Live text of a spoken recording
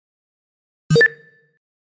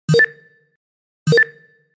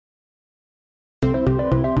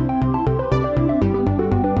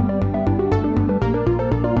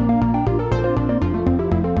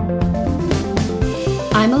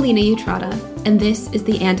Alina Utrata, and this is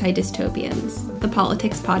The Anti-Dystopians, the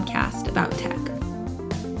politics podcast about tech.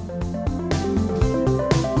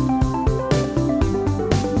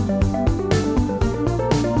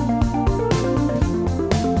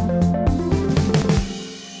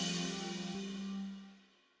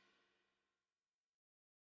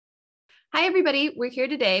 Hi, everybody. We're here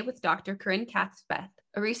today with Dr. Corinne Cathbeth,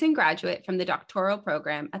 a recent graduate from the doctoral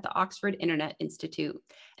program at the Oxford Internet Institute,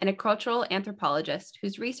 and a cultural anthropologist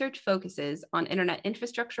whose research focuses on internet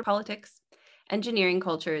infrastructure politics, engineering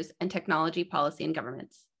cultures, and technology policy and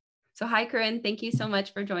governments. So hi, Corinne. Thank you so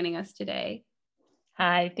much for joining us today.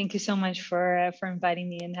 Hi, thank you so much for inviting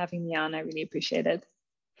me and having me on. I really appreciate it.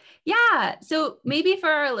 Yeah, so maybe for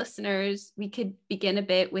our listeners, we could begin a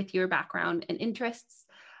bit with your background and interests.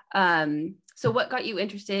 So what got you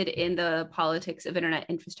interested in the politics of internet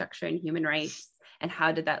infrastructure and human rights, and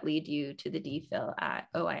how did that lead you to the DPhil at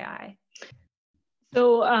OII?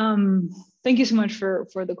 So thank you so much for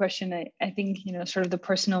the question. I think, sort of the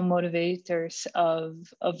personal motivators of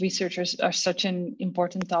researchers are such an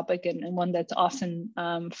important topic and one that's often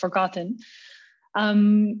forgotten.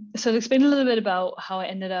 So to explain a little bit about how I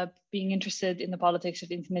ended up being interested in the politics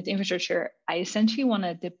of internet infrastructure, I essentially want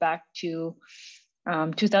to dip back to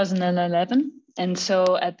 2011. And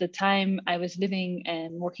so at the time I was living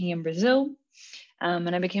and working in Brazil,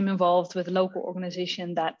 and I became involved with a local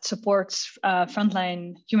organization that supports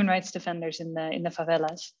frontline human rights defenders in the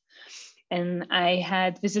favelas. And I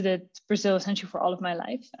had visited Brazil essentially for all of my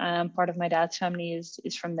life. Part of my dad's family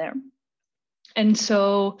is from there. And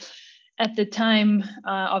so at the time,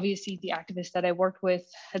 obviously the activists that I worked with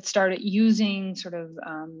had started using sort of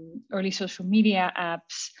early social media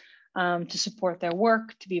apps to support their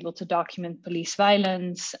work, to be able to document police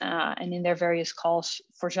violence and in their various calls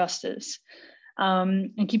for justice.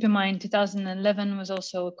 And keep in mind, 2011 was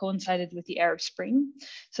also coincided with the Arab Spring.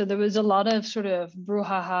 So there was a lot of sort of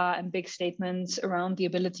brouhaha and big statements around the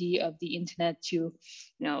ability of the internet to,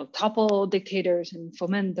 topple dictators and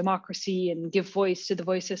foment democracy and give voice to the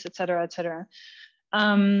voiceless, et cetera, et cetera.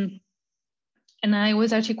 And I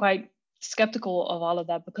was actually quite skeptical of all of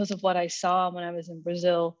that because of what I saw when I was in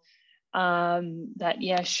Brazil. That,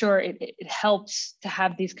 yeah, sure, it helps to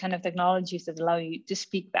have these kind of technologies that allow you to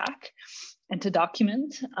speak back and to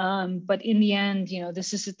document. But in the end,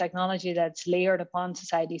 this is a technology that's layered upon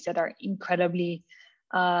societies that are incredibly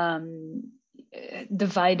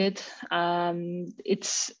divided.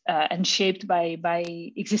 It's and shaped by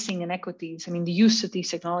existing inequities. I mean, the use of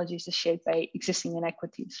these technologies is shaped by existing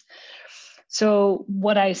inequities. So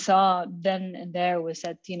what I saw then and there was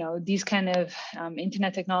that, these kind of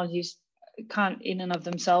internet technologies can't in and of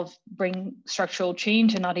themselves bring structural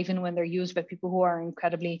change, and not even when they're used by people who are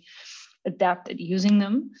incredibly adept at using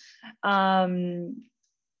them.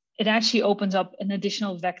 It actually opens up an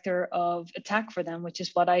additional vector of attack for them, which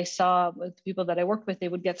is what I saw with the people that I worked with. They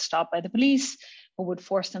would get stopped by the police, who would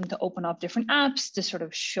force them to open up different apps to sort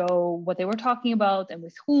of show what they were talking about and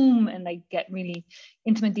with whom, and like get really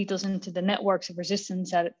intimate details into the networks of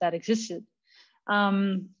resistance that existed.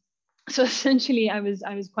 So essentially, I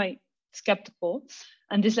was quite skeptical,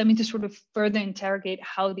 and this led me to sort of further interrogate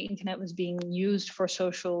how the internet was being used for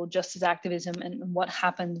social justice activism and what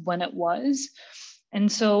happened when it was. And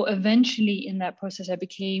so eventually in that process, I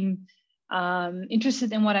became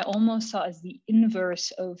interested in what I almost saw as the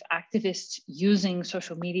inverse of activists using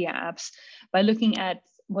social media apps, by looking at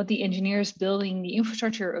what the engineers building the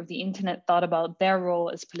infrastructure of the internet thought about their role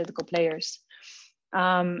as political players.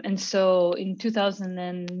 And so in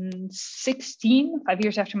 2016, 5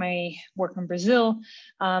 years after my work in Brazil,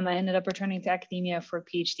 I ended up returning to academia for a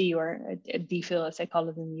PhD, or a DPhil as I call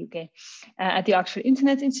it in the UK, at the Oxford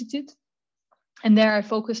Internet Institute. And there I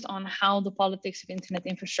focused on how the politics of internet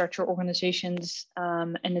infrastructure organizations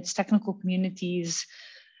and its technical communities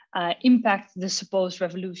impact the supposed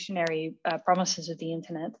revolutionary promises of the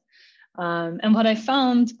internet. And what I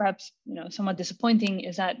found, perhaps somewhat disappointing,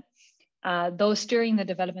 is that those steering the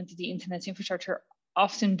development of the internet's infrastructure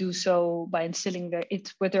often do so by instilling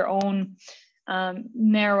it with their own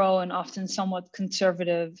narrow and often somewhat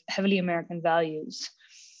conservative, heavily American values.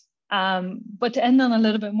 But to end on a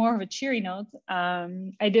little bit more of a cheery note,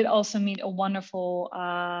 I did also meet a wonderful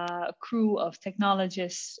crew of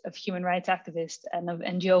technologists, of human rights activists, and of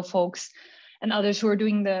NGO folks and others who are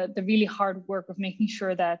doing the really hard work of making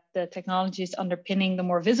sure that the technologies underpinning the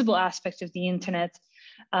more visible aspects of the internet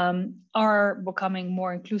are becoming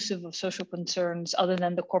more inclusive of social concerns other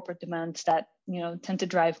than the corporate demands that tend to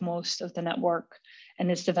drive most of the network and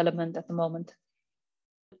its development at the moment.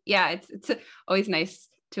 Yeah, it's always nice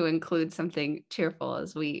to include something cheerful,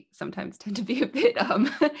 as we sometimes tend to be a bit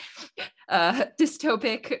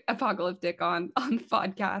dystopic, apocalyptic on the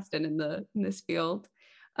podcast and in this field.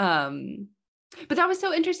 But that was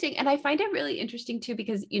so interesting. And I find it really interesting too,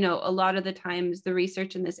 because, you know, a lot of the times the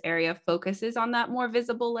research in this area focuses on that more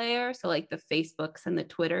visible layer. So like the Facebooks and the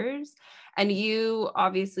Twitters. And you,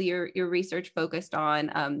 obviously, your research focused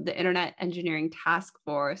on the Internet Engineering Task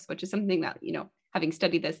Force, which is something that, you know, having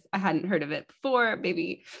studied this, I hadn't heard of it before.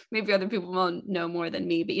 Maybe other people will know more than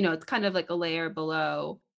me, but, you know, it's kind of like a layer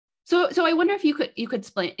below. So I wonder if you could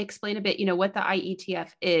explain a bit, you know, what the IETF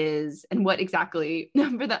is and what exactly,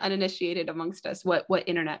 for the uninitiated amongst us, what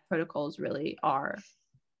internet protocols really are.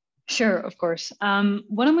 Sure, of course.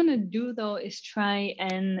 What I'm going to do though is try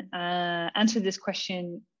and answer this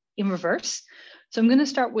question in reverse. So I'm going to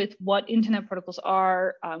start with what internet protocols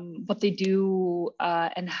are, what they do,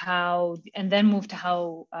 and how, and then move to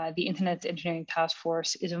how the Internet Engineering Task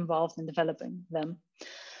Force is involved in developing them.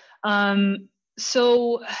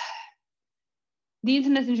 So the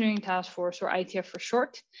Internet Engineering Task Force, or IETF for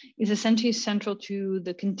short, is essentially central to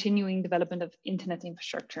the continuing development of internet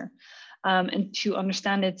infrastructure. And to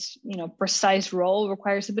understand its, you know, precise role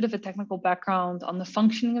requires a bit of a technical background on the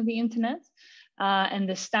functioning of the internet and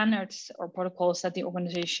the standards or protocols that the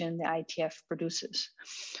organization, the IETF, produces.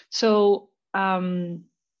 So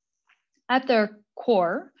at their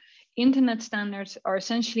core, internet standards are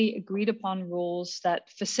essentially agreed upon rules that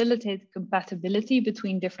facilitate compatibility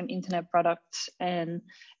between different internet products and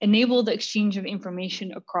enable the exchange of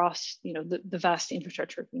information across, you know, the vast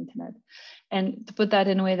infrastructure of the internet. And to put that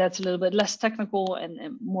in a way that's a little bit less technical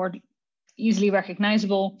and more easily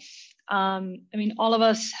recognizable, I mean, all of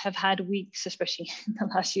us have had weeks, especially in the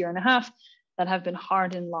last year and a half, that have been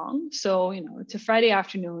hard and long. So, you know, it's a Friday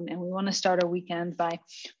afternoon and we want to start our weekend by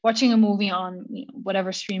watching a movie on, you know,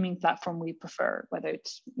 whatever streaming platform we prefer, whether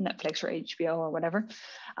it's Netflix or HBO or whatever.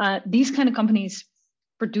 These kind of companies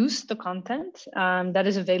produce the content that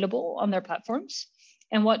is available on their platforms.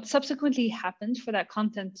 And what subsequently happens for that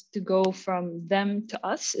content to go from them to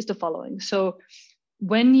us is the following. So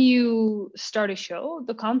when you start a show,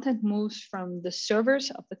 the content moves from the servers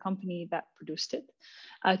of the company that produced it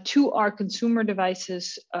to our consumer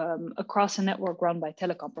devices across a network run by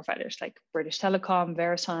telecom providers like British Telecom,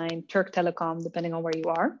 Verisign, Turk Telecom, depending on where you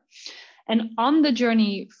are. And on the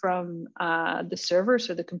journey from the server,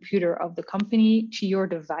 so the computer of the company, to your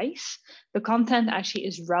device, the content actually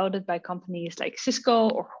is routed by companies like Cisco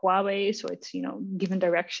or Huawei. So it's, you know, given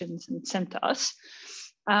directions and sent to us.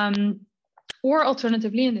 Or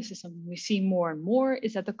alternatively, and this is something we see more and more,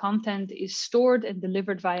 is that the content is stored and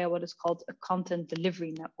delivered via what is called a content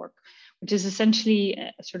delivery network, which is essentially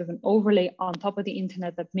a sort of an overlay on top of the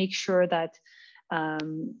internet that makes sure that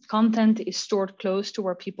content is stored close to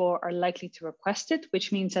where people are likely to request it,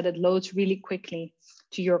 which means that it loads really quickly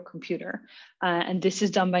to your computer. And this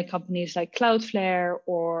is done by companies like Cloudflare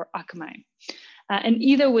or Akamai. And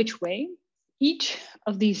either which way, each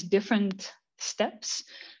of these different steps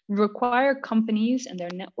require companies and their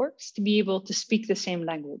networks to be able to speak the same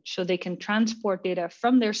language so they can transport data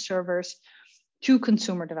from their servers to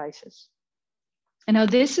consumer devices. And now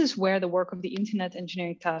this is where the work of the Internet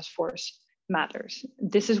Engineering Task Force matters.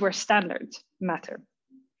 This is where standards matter.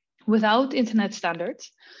 Without internet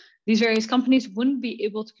standards, these various companies wouldn't be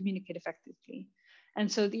able to communicate effectively.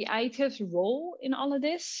 And so the IETF's role in all of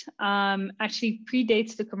this actually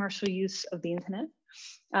predates the commercial use of the internet.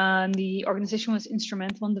 The organization was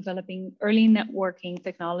instrumental in developing early networking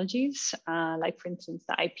technologies, like for instance,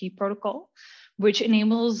 the IP protocol, which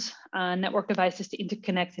enables network devices to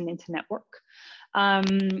interconnect and internetwork.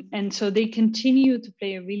 And so they continue to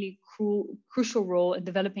play a really crucial role in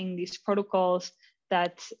developing these protocols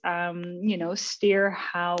that you know, steer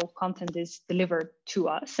how content is delivered to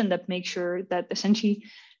us, and that make sure that essentially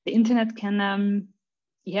the internet can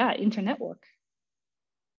internetwork.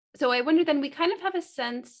 So I wonder then, we kind of have a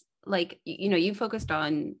sense, like, you know, you focused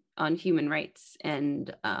on human rights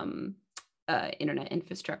and internet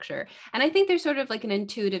infrastructure. And I think there's sort of like an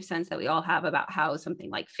intuitive sense that we all have about how something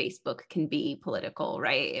like Facebook can be political,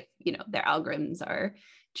 right? If, you know, their algorithms are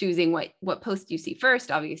choosing what posts you see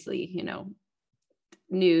first, obviously, you know,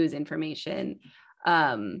 news information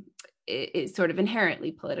is sort of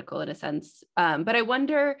inherently political in a sense. But I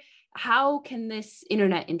wonder, how can this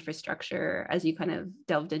internet infrastructure, as you kind of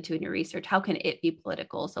delved into in your research, how can it be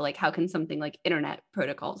political? So like, how can something like internet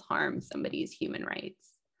protocols harm somebody's human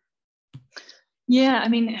rights? Yeah, I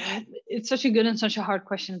mean, it's such a good and such a hard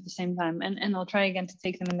question at the same time. And I'll try again to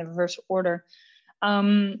take them in the reverse order.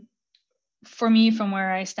 For me, from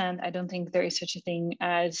where I stand, I don't think there is such a thing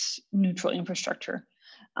as neutral infrastructure.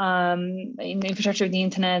 in the infrastructure of the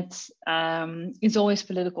internet is always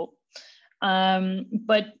political.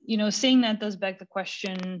 But saying that does beg the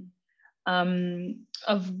question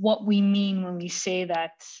of what we mean when we say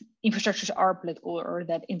that infrastructures are political or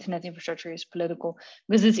that internet infrastructure is political,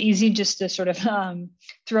 because it's easy just to sort of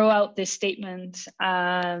throw out this statement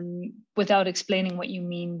without explaining what you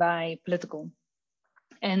mean by political.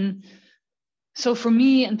 And so for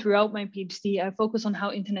me and throughout my PhD, I focus on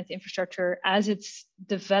how internet infrastructure, as it's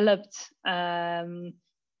developed in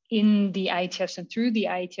the IETFs and through the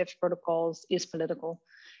IETF protocols, is political.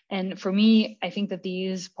 And for me, I think that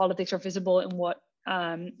these politics are visible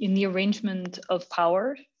in the arrangement of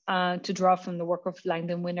power, to draw from the work of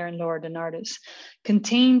Langdon Winner and Laura DeNardis,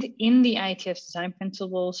 contained in the IETF's design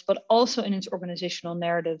principles, but also in its organizational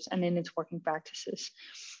narratives and in its working practices.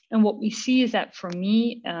 And what we see is that for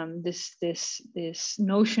me, this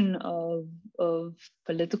notion of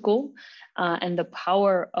political and the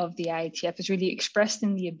power of the IETF is really expressed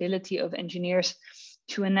in the ability of engineers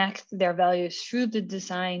to enact their values through the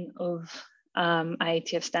design of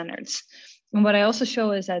IETF standards. And what I also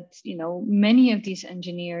show is that many of these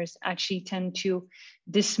engineers actually tend to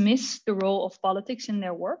dismiss the role of politics in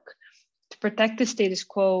their work to protect the status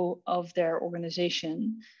quo of their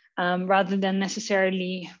organization, rather than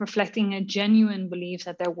necessarily reflecting a genuine belief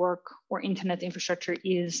that their work or internet infrastructure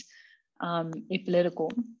is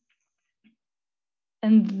apolitical.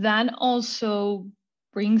 And that also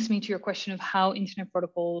brings me to your question of how internet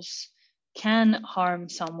protocols can harm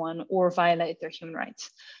someone or violate their human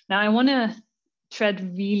rights. Now, I want to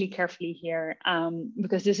tread really carefully here,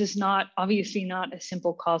 because this is obviously not a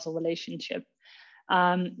simple causal relationship.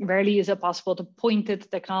 Rarely is it possible to point at the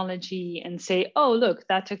technology and say, oh, look,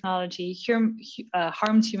 that technology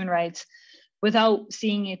harms human rights, without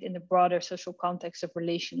seeing it in the broader social context of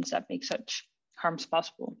relations that make such harms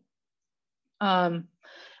possible.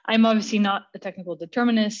 I'm obviously not a technical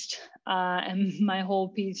determinist, and my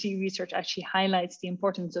whole PhD research actually highlights the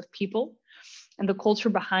importance of people and the culture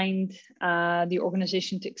behind the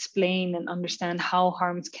organization to explain and understand how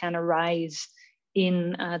harms can arise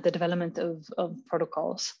in the development of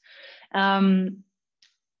protocols.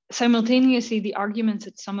 Simultaneously, the arguments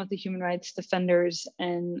that some of the human rights defenders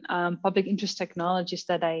and public interest technologists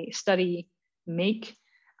that I study make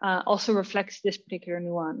also reflects this particular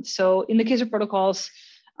nuance. So in the case of protocols,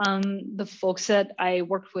 the folks that I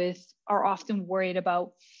worked with are often worried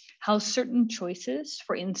about how certain choices,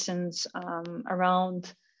 for instance,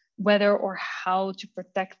 around whether or how to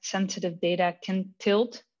protect sensitive data, can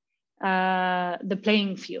tilt the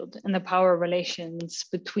playing field and the power relations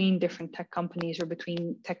between different tech companies or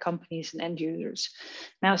between tech companies and end users.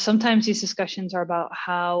 Now, sometimes these discussions are about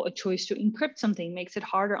how a choice to encrypt something makes it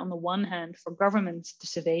harder on the one hand for governments to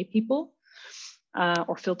survey people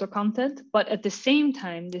or filter content, but at the same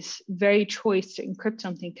time, this very choice to encrypt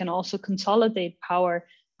something can also consolidate power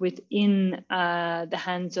within the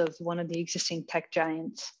hands of one of the existing tech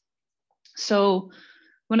giants. So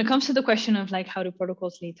when it comes to the question of how do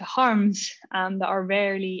protocols lead to harms, there are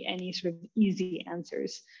rarely any sort of easy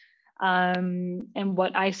answers. And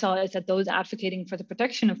what I saw is that those advocating for the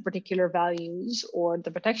protection of particular values or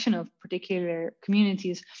the protection of particular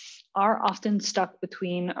communities are often stuck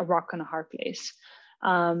between a rock and a hard place,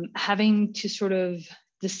 having to sort of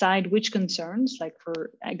decide which concerns, like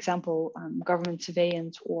for example, government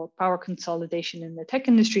surveillance or power consolidation in the tech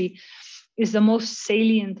industry, is the most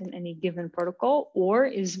salient in any given protocol or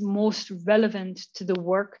is most relevant to the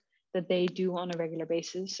work that they do on a regular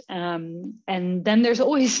basis. And then there's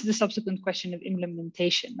always the subsequent question of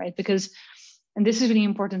implementation, right? Because, and this is really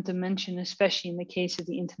important to mention, especially in the case of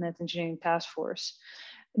the Internet Engineering Task Force,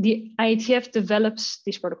 the IETF develops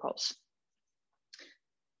these protocols.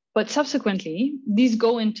 But subsequently, these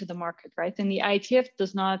go into the market, right? And the IETF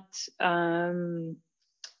does not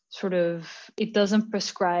it doesn't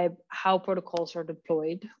prescribe how protocols are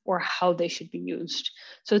deployed or how they should be used.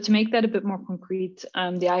 So to make that a bit more concrete,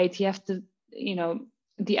 the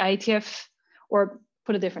IETF, or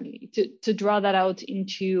put it differently, to draw that out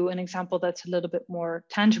into an example that's a little bit more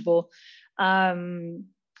tangible,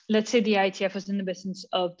 let's say the IETF was in the business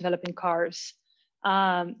of developing cars.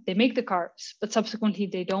 They make the cars, but subsequently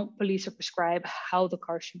they don't police or prescribe how the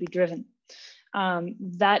car should be driven.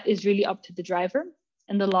 That is really up to the driver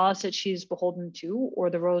and the laws that she is beholden to or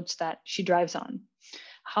the roads that she drives on.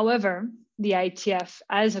 However, the IETF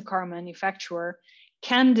as a car manufacturer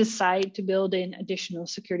can decide to build in additional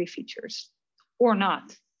security features or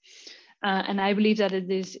not. And I believe that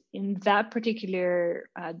it is in that particular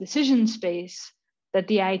decision space that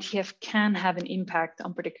the IETF can have an impact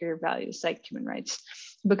on particular values like human rights.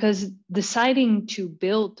 Because deciding to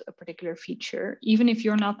build a particular feature, even if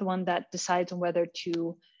you're not the one that decides on whether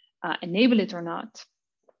to enable it or not,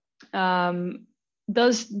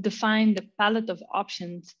 does define the palette of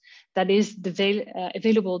options that is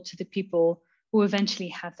available to the people who eventually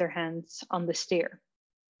have their hands on the steer.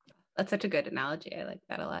 That's such a good analogy. I like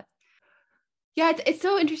that a lot. Yeah, it's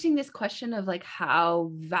so interesting, this question of like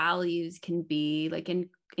how values can be like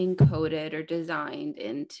encoded or designed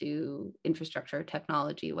into infrastructure,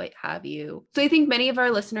 technology, what have you. So I think many of our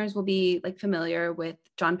listeners will be like familiar with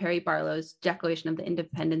John Perry Barlow's Declaration of the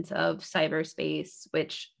Independence of Cyberspace,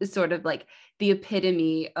 which is sort of like the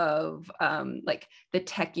epitome of like the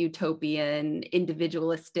tech utopian,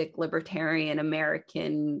 individualistic, libertarian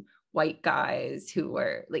American white guys who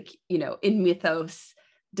were like, you know, in mythos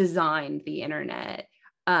designed the internet.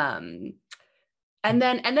 And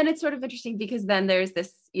then it's sort of interesting because then there's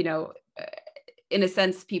this, you know, in a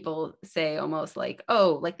sense, people say almost like,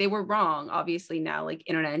 oh, like they were wrong. Obviously now like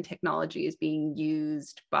internet and technology is being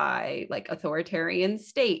used by like authoritarian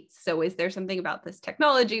states. So is there something about this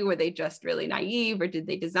technology? Were they just really naive or did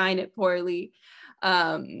they design it poorly?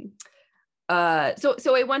 So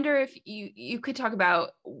I wonder if you could talk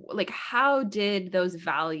about like how did those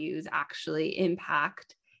values actually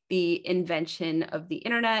impact the invention of the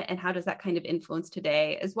internet, and how does that kind of influence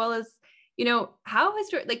today, as well as, you know, how has,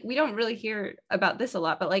 like, we don't really hear about this a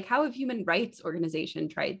lot, but like how have human rights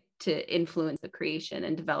organizations tried to influence the creation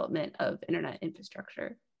and development of internet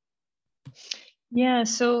infrastructure? Yeah,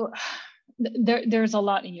 so there's a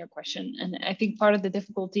lot in your question, and I think part of the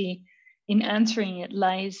difficulty in answering it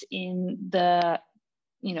lies in the,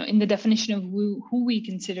 you know, in the definition of who we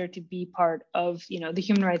consider to be part of, you know, the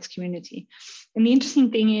human rights community. And the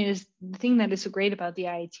interesting thing is, the thing that is so great about the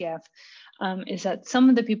IETF is that some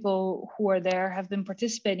of the people who are there have been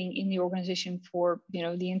participating in the organization for, you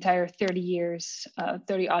know, the entire 30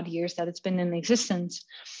 odd years that it's been in existence,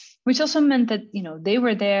 which also meant that, you know, they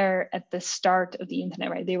were there at the start of the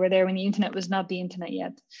internet, right? They were there when the internet was not the internet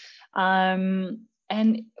yet.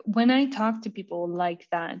 And when I talk to people like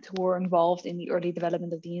that who were involved in the early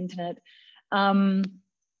development of the internet,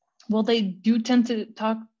 well, they do tend to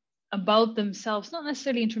talk about themselves, not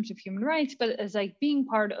necessarily in terms of human rights, but as like being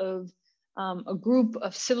part of a group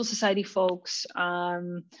of civil society folks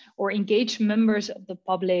or engaged members of the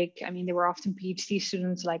public. I mean, they were often PhD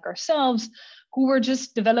students like ourselves who were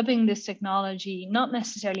just developing this technology, not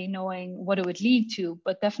necessarily knowing what it would lead to,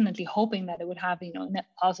 but definitely hoping that it would have, you know, net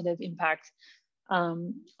positive impact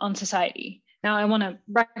on society. Now, I want to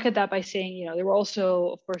bracket that by saying, you know, there were also,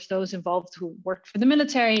 of course, those involved who worked for the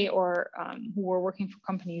military or who were working for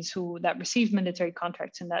companies that received military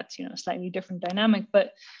contracts, and that's, you know, a slightly different dynamic.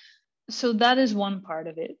 But so that is one part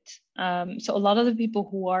of it. So a lot of the people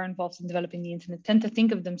who are involved in developing the internet tend to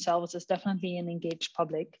think of themselves as definitely an engaged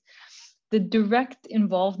public. The direct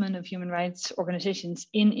involvement of human rights organizations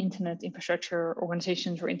in internet infrastructure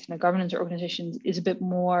organizations or internet governance organizations is a bit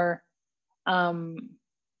more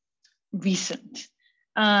recent.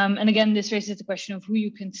 And again, this raises the question of who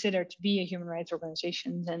you consider to be a human rights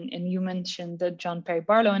organization. And you mentioned that John Perry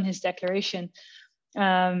Barlow in his declaration,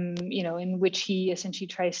 you know, in which he essentially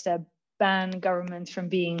tries to ban governments from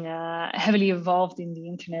being heavily involved in the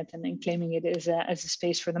internet and claiming it as a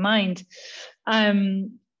space for the mind.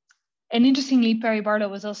 And interestingly, Perry Barlow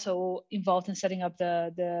was also involved in setting up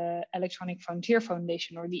the Electronic Frontier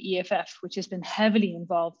Foundation, or the EFF, which has been heavily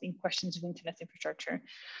involved in questions of internet infrastructure.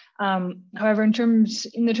 However, in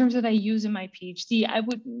the terms that I use in my PhD, I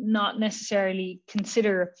would not necessarily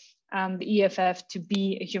consider the EFF to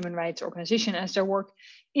be a human rights organization, as their work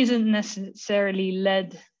isn't necessarily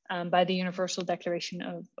led by the Universal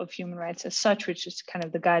Declaration of Human Rights as such, which is kind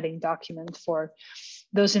of the guiding document for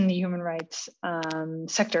those in the human rights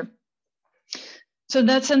sector. So in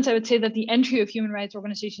that sense, I would say that the entry of human rights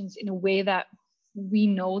organizations in a way that we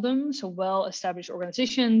know them, so well-established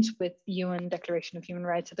organizations with the UN Declaration of Human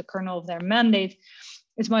Rights at the kernel of their mandate,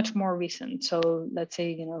 is much more recent. So let's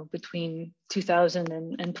say, you know, between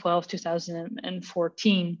 2012,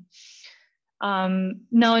 2014.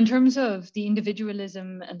 Now, in terms of the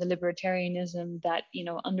individualism and the libertarianism that, you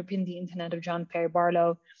know, underpin the internet of John Perry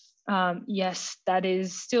Barlow, yes, that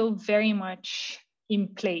is still very much in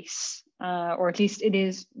place, or at least it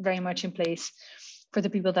is very much in place for the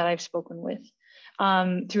people that I've spoken with.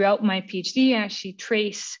 Throughout my PhD, I actually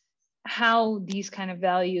trace how these kind of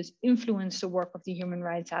values influence the work of the human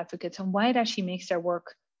rights advocates and why it actually makes their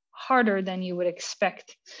work harder than you would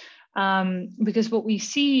expect. Because what we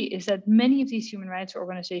see is that many of these human rights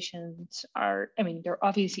organizations are, I mean, they're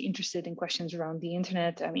obviously interested in questions around the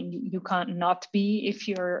internet. I mean, you can't not be if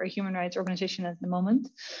you're a human rights organization at the moment.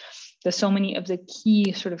 There's so many of the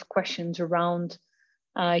key sort of questions around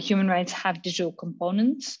human rights have digital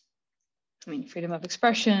components. I mean, freedom of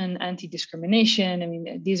expression, anti-discrimination. I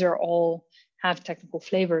mean, these are all have technical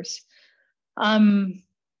flavors. And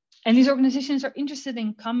these organizations are interested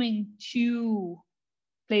in coming to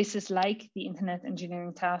places like the Internet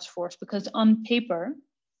Engineering Task Force because on paper,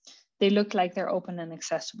 they look like they're open and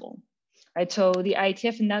accessible, right? So the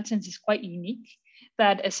IETF in that sense is quite unique,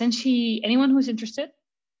 that essentially anyone who's interested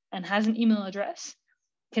and has an email address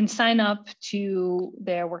can sign up to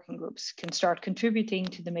their working groups, can start contributing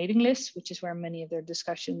to the mailing list, which is where many of their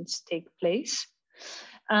discussions take place.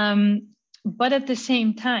 But at the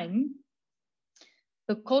same time,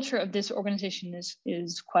 the culture of this organization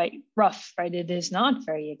is quite rough, right? It is not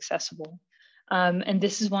very accessible. And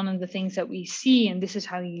this is one of the things that we see, and this is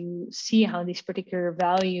how you see how these particular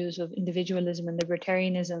values of individualism and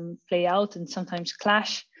libertarianism play out and sometimes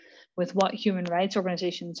clash with what human rights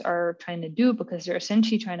organizations are trying to do, because they're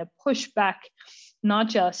essentially trying to push back, not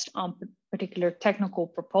just on particular technical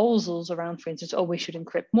proposals around, for instance, oh, we should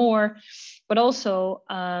encrypt more, but also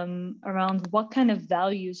around what kind of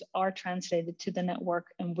values are translated to the network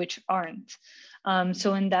and which aren't.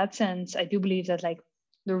 So in that sense, I do believe that like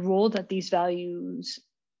the role that these values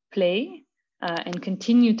play and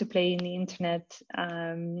continue to play in the internet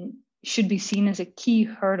should be seen as a key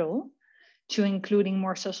hurdle to including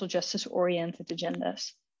more social justice oriented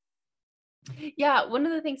agendas. Yeah, one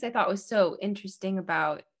of the things I thought was so interesting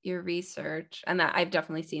about your research, and that I've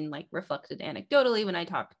definitely seen like reflected anecdotally when I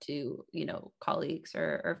talk to, you know, colleagues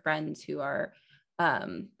or friends who are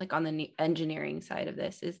like on the engineering side of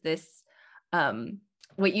this, is this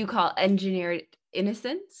what you call engineered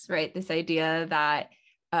innocence, right? This idea that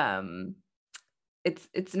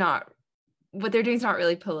it's not, what they're doing is not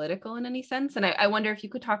really political in any sense. And I wonder if you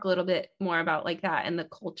could talk a little bit more about like that and the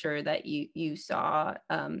culture that you saw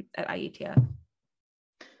at IETF.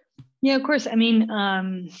 Yeah, of course. I mean,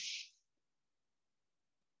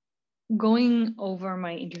 going over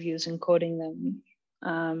my interviews and coding them,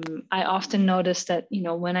 I often noticed that, you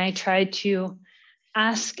know, when I tried to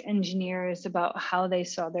ask engineers about how they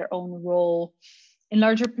saw their own role in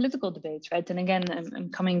larger political debates, right? And again, I'm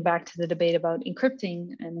coming back to the debate about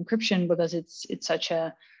encrypting and encryption because it's such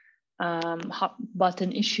a hot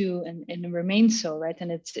button issue and it remains so, right?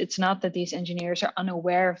 And it's not that these engineers are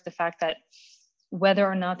unaware of the fact that whether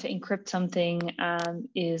or not to encrypt something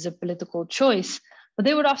is a political choice, but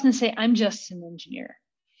they would often say, I'm just an engineer.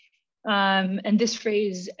 And this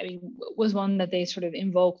phrase, I mean, was one that they sort of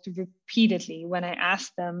invoked repeatedly when I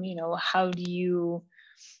asked them, you know, how do you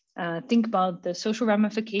think about the social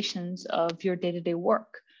ramifications of your day-to-day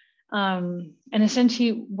work? And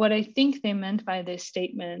essentially what I think they meant by this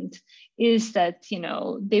statement is that, you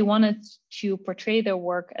know, they wanted to portray their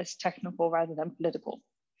work as technical rather than political.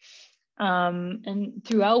 And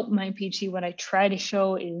throughout my PhD, what I try to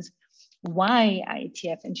show is why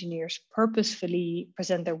IETF engineers purposefully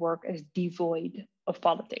present their work as devoid of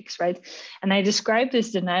politics, right? And I describe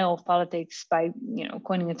this denial of politics by, you know,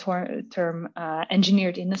 coining a term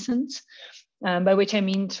engineered innocence, by which I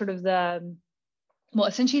mean sort of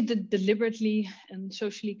essentially the deliberately and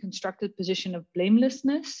socially constructed position of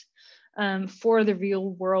blamelessness for the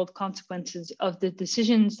real world consequences of the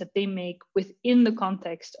decisions that they make within the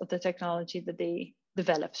context of the technology that they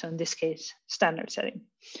develop. So in this case, standard setting.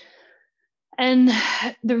 And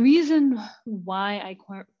the reason why I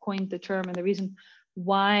coined the term and the reason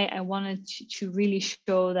why I wanted to really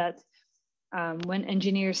show that when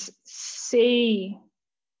engineers say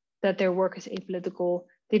that their work is apolitical,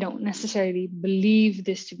 they don't necessarily believe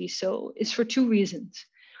this to be so, is for two reasons.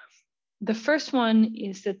 The first one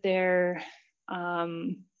is that there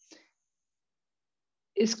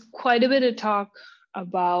is quite a bit of talk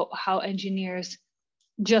about how engineers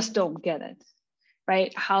just don't get it,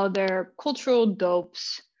 right? How they're cultural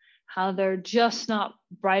dopes, how they're just not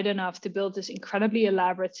bright enough to build this incredibly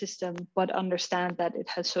elaborate system, but understand that it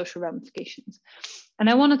has social ramifications. And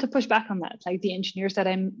I wanted to push back on that. Like the engineers that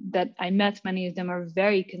I met, many of them are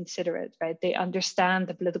very considerate, right? They understand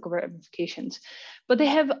the political ramifications, but they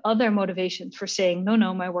have other motivations for saying,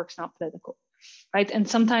 no, my work's not political, right? And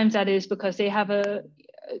sometimes that is because they have a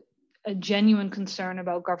genuine concern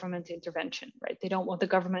about government intervention, right? They don't want the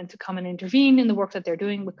government to come and intervene in the work that they're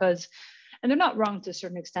doing because, and they're not wrong to a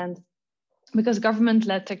certain extent, because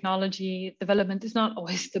government-led technology development is not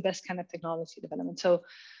always the best kind of technology development. So,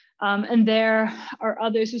 and there are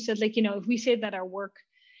others who said, like, you know, if we say that our work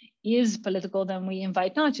is political, then we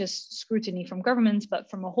invite not just scrutiny from governments,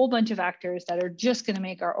 but from a whole bunch of actors that are just going to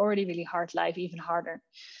make our already really hard life even harder.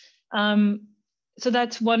 So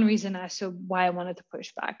that's one reason as to why I wanted to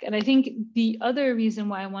push back. And I think the other reason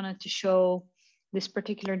why I wanted to show this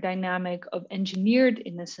particular dynamic of engineered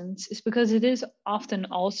innocence is because it is often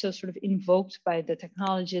also sort of invoked by the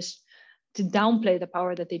technologists to downplay the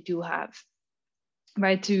power that they do have,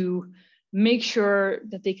 right? To make sure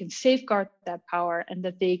that they can safeguard that power and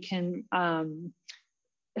that they can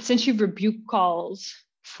essentially rebuke calls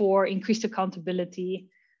for increased accountability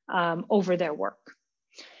over their work.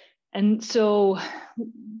 And so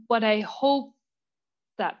what I hope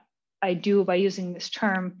that I do by using this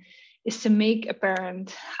term is to make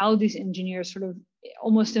apparent how these engineers sort of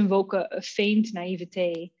almost invoke a feigned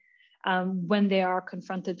naivete when they are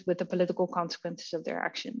confronted with the political consequences of their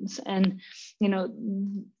actions. And, you know,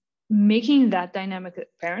 making that dynamic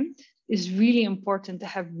apparent is really important to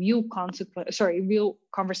have real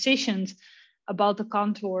conversations about the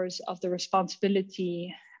contours of the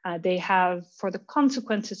responsibility they have for the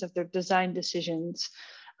consequences of their design decisions,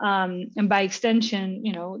 and by extension,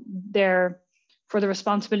 you know, for the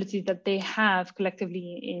responsibility that they have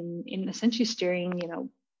collectively in essentially steering, you know,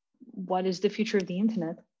 what is the future of the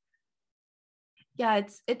internet. Yeah,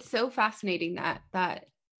 it's so fascinating that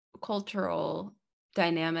cultural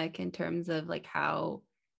dynamic in terms of like how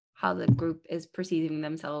the group is perceiving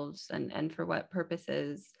themselves and for what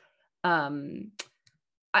purposes.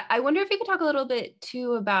 I wonder if you could talk a little bit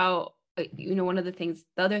too about, you know, the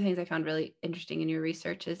other things I found really interesting in your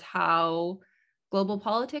research is how global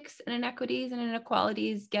politics and inequities and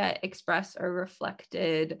inequalities get expressed or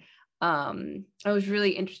reflected. It was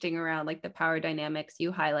really interesting around like the power dynamics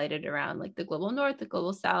you highlighted around like the global north, the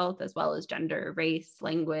global south, as well as gender, race,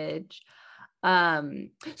 language. So I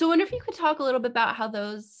wonder if you could talk a little bit about how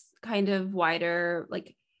those kind of wider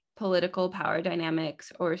like political power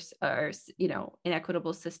dynamics or you know,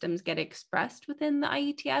 inequitable systems get expressed within the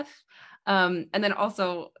IETF. And then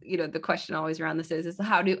also, you know, the question always around this is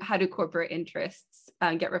how do corporate interests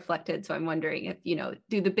get reflected? So I'm wondering if, you know,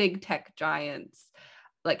 do the big tech giants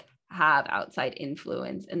like have outside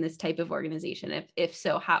influence in this type of organization? If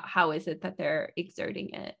so, how is it that they're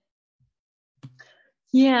exerting it?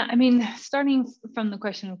 Yeah, I mean, starting from the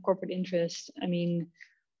question of corporate interest, I mean,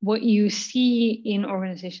 what you see in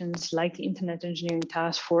organizations like the Internet Engineering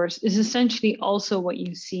Task Force is essentially also what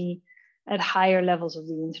you see at higher levels of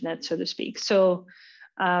the internet, so to speak. So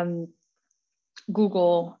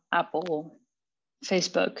Google, Apple,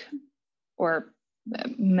 Facebook, or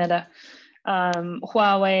Meta,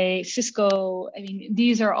 Huawei, Cisco, I mean,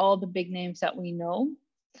 these are all the big names that we know.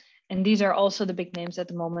 And these are also the big names at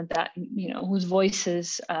the moment that, you know, whose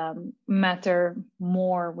voices matter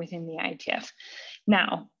more within the IETF.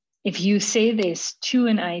 Now, if you say this to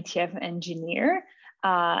an IETF engineer,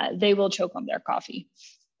 they will choke on their coffee.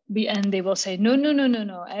 And they will say,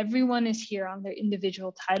 no, everyone is here on their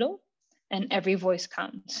individual title and every voice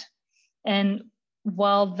counts. And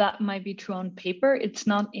while that might be true on paper, it's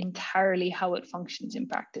not entirely how it functions in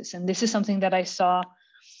practice. And this is something that I saw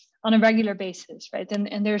on a regular basis, right?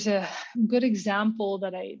 And there's a good example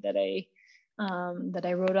that I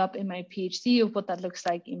wrote up in my PhD of what that looks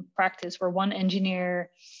like in practice, where one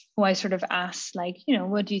engineer who I sort of asked, like, you know,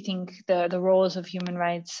 what do you think the roles of human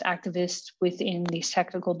rights activists within these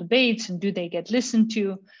technical debates, and do they get listened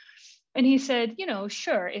to? And he said, you know,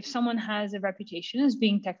 sure, if someone has a reputation as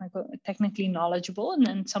being technically knowledgeable, and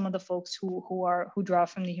then some of the folks who draw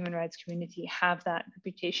from the human rights community have that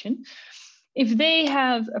reputation, if they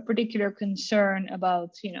have a particular concern about,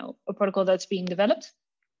 you know, a protocol that's being developed,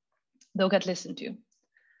 they'll get listened to.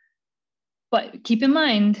 But keep in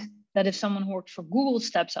mind that if someone who works for Google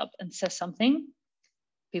steps up and says something,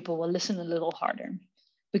 people will listen a little harder,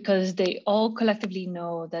 because they all collectively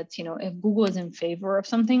know that, you know, if Google is in favor of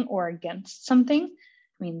something or against something,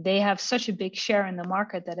 I mean, they have such a big share in the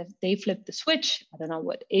market that if they flip the switch, I don't know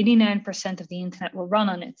what, 89% of the internet will run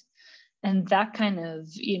on it. And that kind of,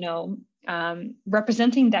 you know,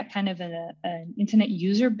 representing that kind of an internet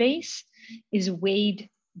user base is weighed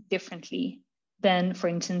differently than, for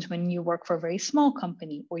instance, when you work for a very small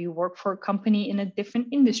company, or you work for a company in a different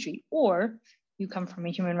industry, or you come from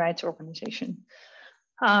a human rights organization.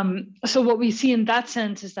 So what we see in that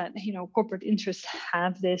sense is that, you know, corporate interests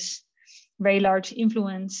have this very large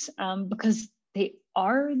influence because they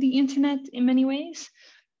are the internet in many ways.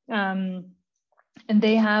 And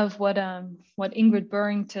they have what Ingrid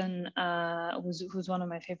Burrington, who's one of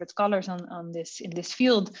my favorite scholars on this in this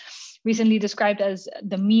field, recently described as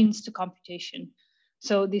the means to computation.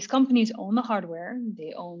 So these companies own the hardware,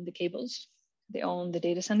 they own the cables, they own the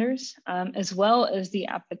data centers, as well as the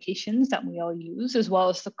applications that we all use, as well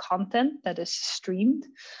as the content that is streamed.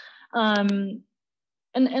 And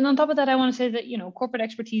on top of that, I want to say that, you know, corporate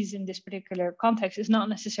expertise in this particular context is not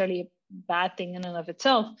necessarily a bad thing in and of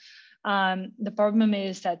itself. The problem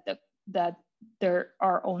is that that there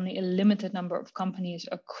are only a limited number of companies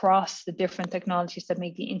across the different technologies that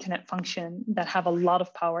make the internet function that have a lot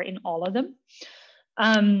of power in all of them.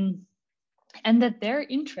 And that their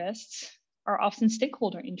interests are often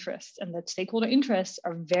stakeholder interests, and that stakeholder interests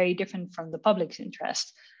are very different from the public's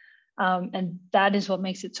interest. And that is what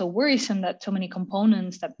makes it so worrisome that so many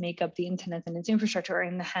components that make up the internet and its infrastructure are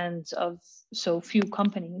in the hands of so few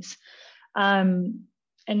companies.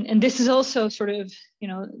 And this is also sort of, you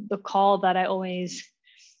know, the call that I always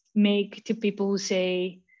make to people who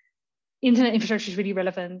say, internet infrastructure is really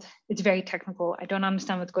relevant. It's very technical. I don't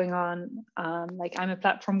understand what's going on. Like, I'm a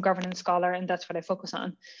platform governance scholar, and that's what I focus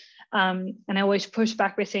on. And I always push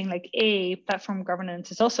back by saying, like, platform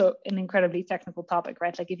governance is also an incredibly technical topic,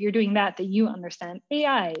 right? Like, if you're doing that, then you understand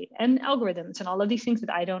AI and algorithms and all of these things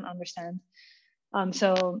that I don't understand.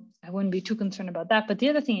 So I wouldn't be too concerned about that. But the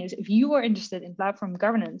other thing is, if you are interested in platform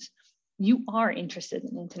governance, you are interested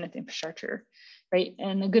in internet infrastructure, right?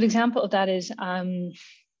 And a good example of that is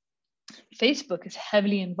Facebook is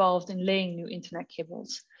heavily involved in laying new internet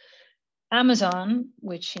cables. Amazon,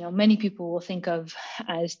 which, you know, many people will think of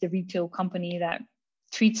as the retail company that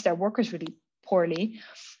treats their workers really poorly,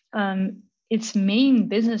 its main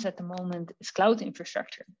business at the moment is cloud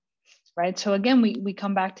infrastructure, right? So again, we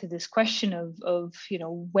come back to this question of you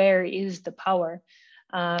know, where is the power,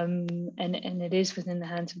 and it is within the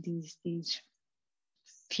hands of these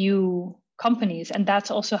few companies, and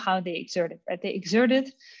that's also how they exert it, right? They exert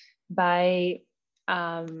it by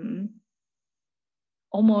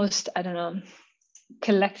almost, I don't know,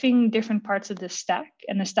 collecting different parts of the stack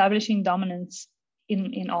and establishing dominance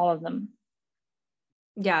in all of them.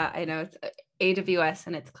 Yeah, I know. It's AWS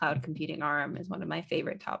and its cloud computing arm is one of my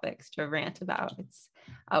favorite topics to rant about. It's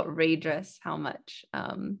outrageous how much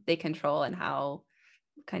they control and how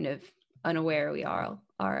kind of unaware we are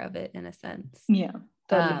of it, in a sense. Yeah,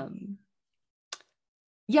 totally.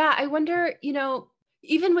 Yeah, I wonder, you know,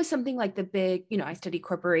 even with something like the big, you know, I study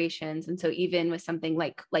corporations. And so even with something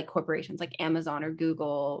like corporations like Amazon or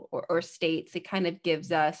Google or states, it kind of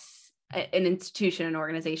gives us an institution, an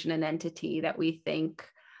organization, an entity that we think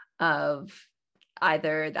of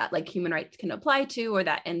either that like human rights can apply to, or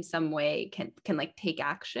that in some way can like take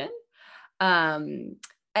action.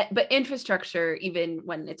 But infrastructure, even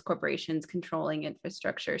when it's corporations controlling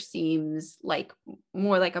infrastructure, seems like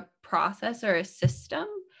more like a process or a system.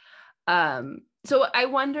 So I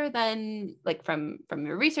wonder then, like from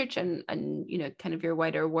your research and you know, kind of your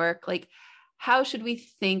wider work, like how should we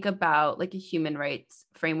think about like a human rights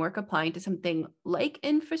framework applying to something like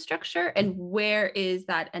infrastructure, and where is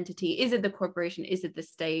that entity? Is it the corporation? Is it the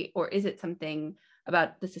state? Or is it something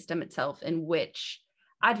about the system itself in which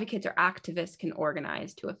advocates or activists can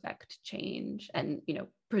organize to affect change and, you know,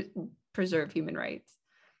 preserve human rights?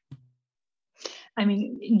 I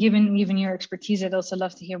mean, given your expertise, I'd also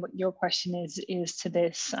love to hear what your question is to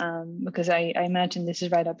this, because I imagine this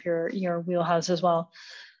is right up your wheelhouse as well.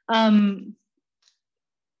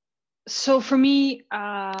 So for me,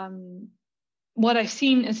 what I've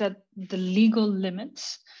seen is that the legal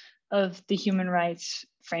limits of the human rights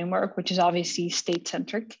framework, which is obviously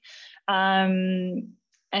state-centric,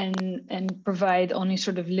 and provide only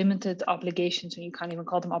sort of limited obligations, and you can't even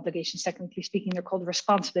call them obligations, technically speaking, they're called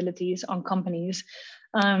responsibilities on companies,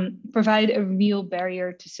 provide a real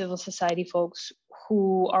barrier to civil society folks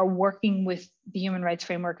who are working with the human rights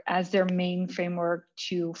framework as their main framework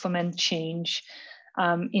to foment change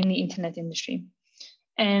in the internet industry.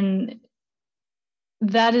 And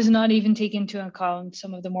that is not even taking into account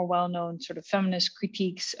some of the more well-known sort of feminist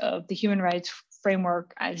critiques of the human rights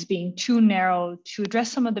framework as being too narrow to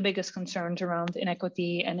address some of the biggest concerns around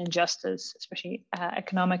inequity and injustice, especially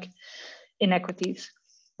economic inequities.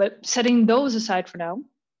 But setting those aside for now,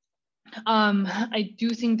 I do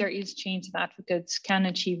think there is change that advocates can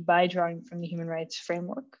achieve by drawing from the human rights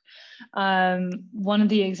framework. One of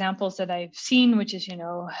the examples that I've seen, which is, you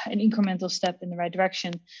know, an incremental step in the right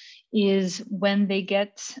direction, is when they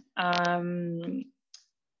get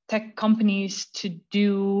tech companies to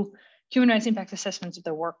do human rights impact assessments of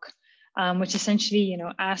their work, which essentially, you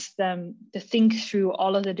know, ask them to think through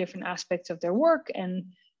all of the different aspects of their work and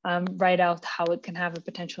write out how it can have a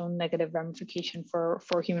potential negative ramification for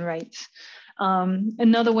human rights.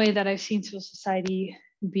 Another way that I've seen civil society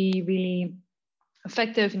be really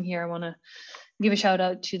effective, and here I want to give a shout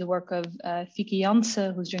out to the work of Fieke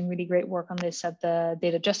Janse, who's doing really great work on this at the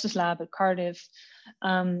Data Justice Lab at Cardiff,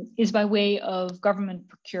 is by way of government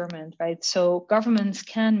procurement, right? So governments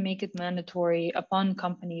can make it mandatory upon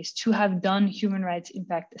companies to have done human rights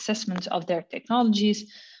impact assessments of their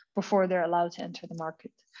technologies before they're allowed to enter the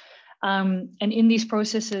market. And in these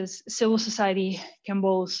processes, civil society can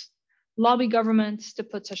both lobby governments to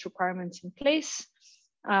put such requirements in place,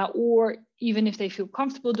 or even if they feel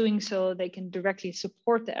comfortable doing so, they can directly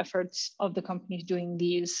support the efforts of the companies doing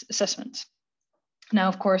these assessments. Now,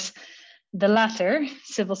 of course, the latter,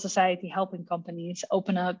 civil society helping companies,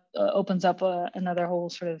 opens up another whole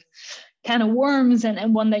sort of can of worms,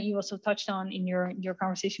 and one that you also touched on in your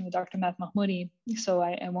conversation with Dr. Matt Mahmoudi. So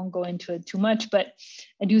I won't go into it too much, but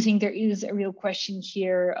I do think there is a real question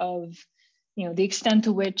here of, you know, the extent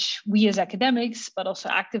to which we as academics, but also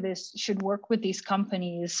activists, should work with these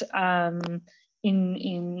companies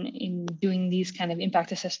in doing these kind of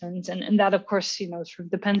impact assessments. And that, of course, you know, sort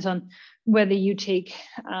of depends on whether you take,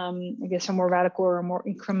 I guess, a more radical or a more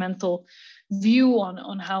incremental view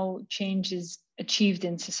on how change is achieved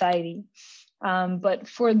in society. But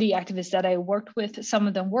for the activists that I worked with, some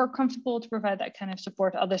of them were comfortable to provide that kind of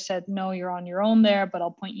support. Others said, no, you're on your own there, but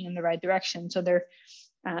I'll point you in the right direction. So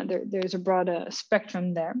there's a broad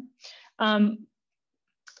spectrum there.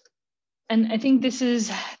 And I think this is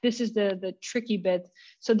the tricky bit.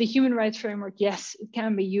 So the human rights framework, yes, it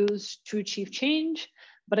can be used to achieve change,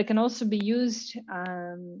 but it can also be used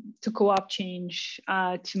to co-opt change,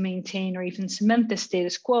 to maintain or even cement the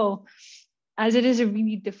status quo, as it is a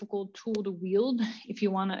really difficult tool to wield if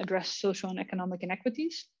you want to address social and economic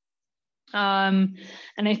inequities. And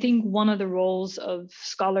I think one of the roles of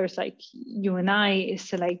scholars like you and I is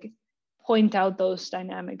to like point out those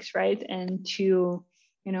dynamics, right? And to,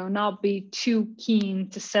 you know, not be too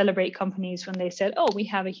keen to celebrate companies when they said, oh, we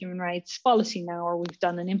have a human rights policy now, or we've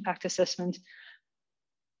done an impact assessment,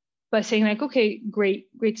 by saying like, okay, great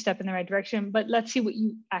step in the right direction, but let's see what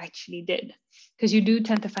you actually did. Because you do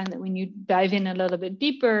tend to find that when you dive in a little bit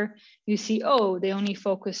deeper, you see, oh, they only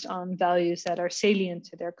focused on values that are salient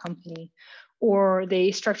to their company, or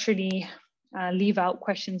they structurally leave out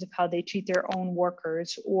questions of how they treat their own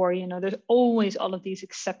workers, or, you know, there's always all of these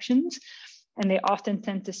exceptions. And they often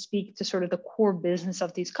tend to speak to sort of the core business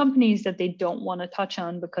of these companies that they don't want to touch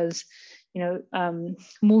on because, you know,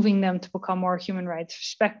 moving them to become more human rights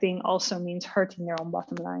respecting also means hurting their own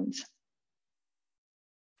bottom lines.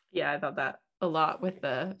 Yeah, I thought that a lot with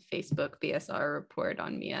the Facebook BSR report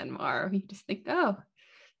on Myanmar. You just think, oh,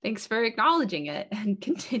 thanks for acknowledging it and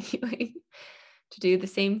continuing to do the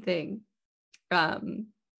same thing.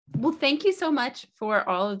 Well, thank you so much for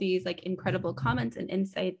all of these like incredible comments and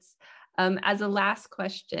insights. As a last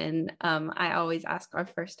question, I always ask our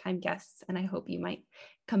first-time guests, and I hope you might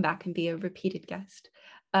come back and be a repeated guest.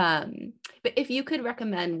 But if you could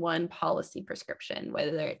recommend one policy prescription,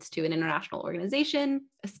 whether it's to an international organization,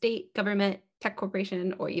 a state, government, tech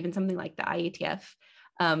corporation, or even something like the IETF,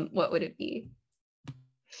 what would it be?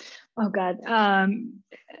 Oh, God.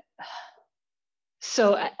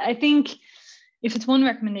 So I think if it's one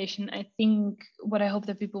recommendation, I think what I hope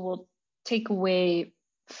that people will take away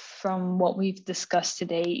from what we've discussed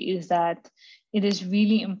today is that it is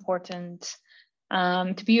really important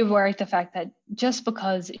to be aware of the fact that just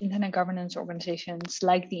because internet governance organizations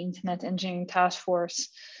like the Internet Engineering Task Force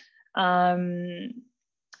are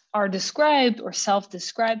described or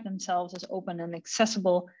self-describe themselves as open and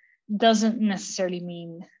accessible doesn't necessarily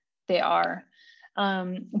mean they are.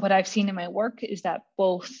 What I've seen in my work is that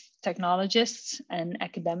both technologists and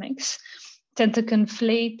academics tend to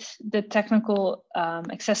conflate the technical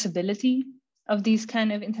accessibility of these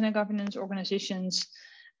kind of internet governance organizations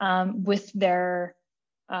with their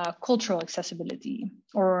cultural accessibility.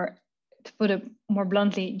 Or to put it more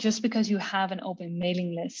bluntly, just because you have an open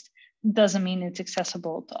mailing list doesn't mean it's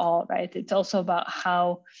accessible to all, right? It's also about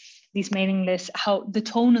how these mailing lists, how the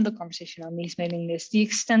tone of the conversation on these mailing lists, the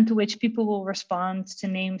extent to which people will respond to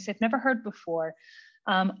names they've never heard before,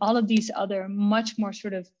 all of these other much more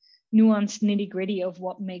sort of nuanced nitty-gritty of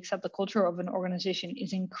what makes up the culture of an organization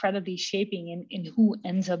is incredibly shaping in who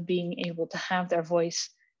ends up being able to have their voice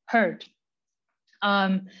heard.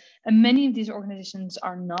 And many of these organizations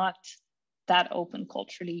are not that open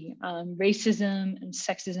culturally. Racism and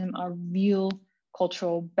sexism are real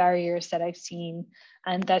cultural barriers that I've seen,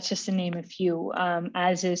 and that's just to name a few,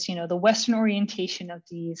 as is, you know, the Western orientation of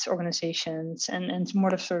these organizations and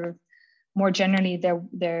more generally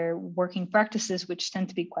their working practices, which tend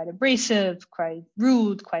to be quite abrasive, quite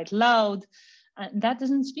rude, quite loud. That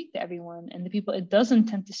doesn't speak to everyone. And the people it doesn't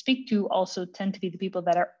tend to speak to also tend to be the people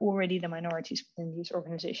that are already the minorities within these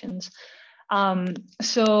organizations.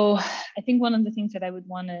 So I think one of the things that I would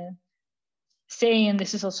want to say, and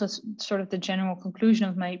this is also sort of the general conclusion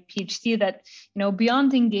of my PhD, that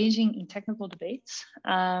beyond engaging in technical debates,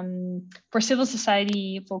 for civil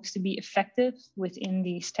society folks to be effective within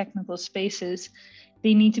these technical spaces,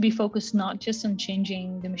 they need to be focused not just on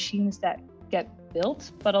changing the machines that get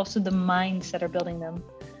built, but also the minds that are building them,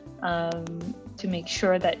 to make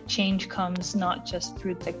sure that change comes not just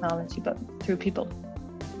through technology, but through people.